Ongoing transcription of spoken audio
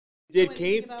Did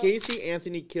Casey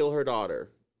Anthony kill her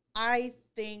daughter? I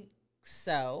think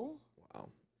so. Wow.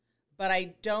 But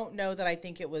I don't know that I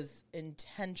think it was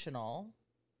intentional.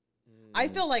 I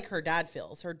feel like her dad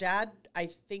feels. Her dad, I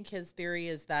think his theory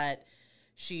is that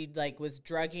she was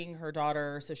drugging her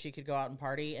daughter so she could go out and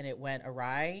party, and it went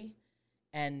awry,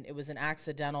 and it was an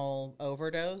accidental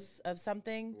overdose of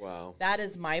something. Wow. That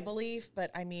is my belief,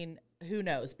 but I mean, who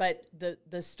knows? But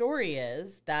the story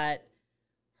is that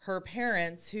her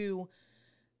parents, who,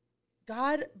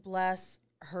 God bless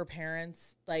her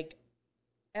parents,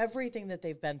 everything that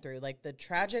they've been through, the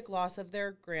tragic loss of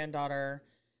their granddaughter,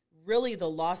 really the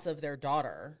loss of their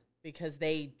daughter, because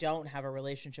they don't have a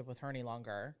relationship with her any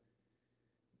longer.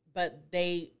 But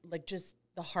they, just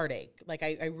the heartache.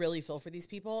 I really feel for these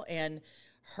people. And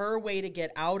her way to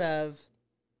get out of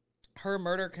her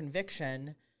murder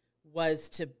conviction was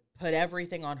to put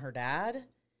everything on her dad.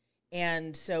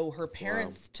 And so her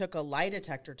parents took a lie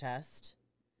detector test,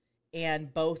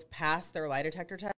 and both passed their lie detector test.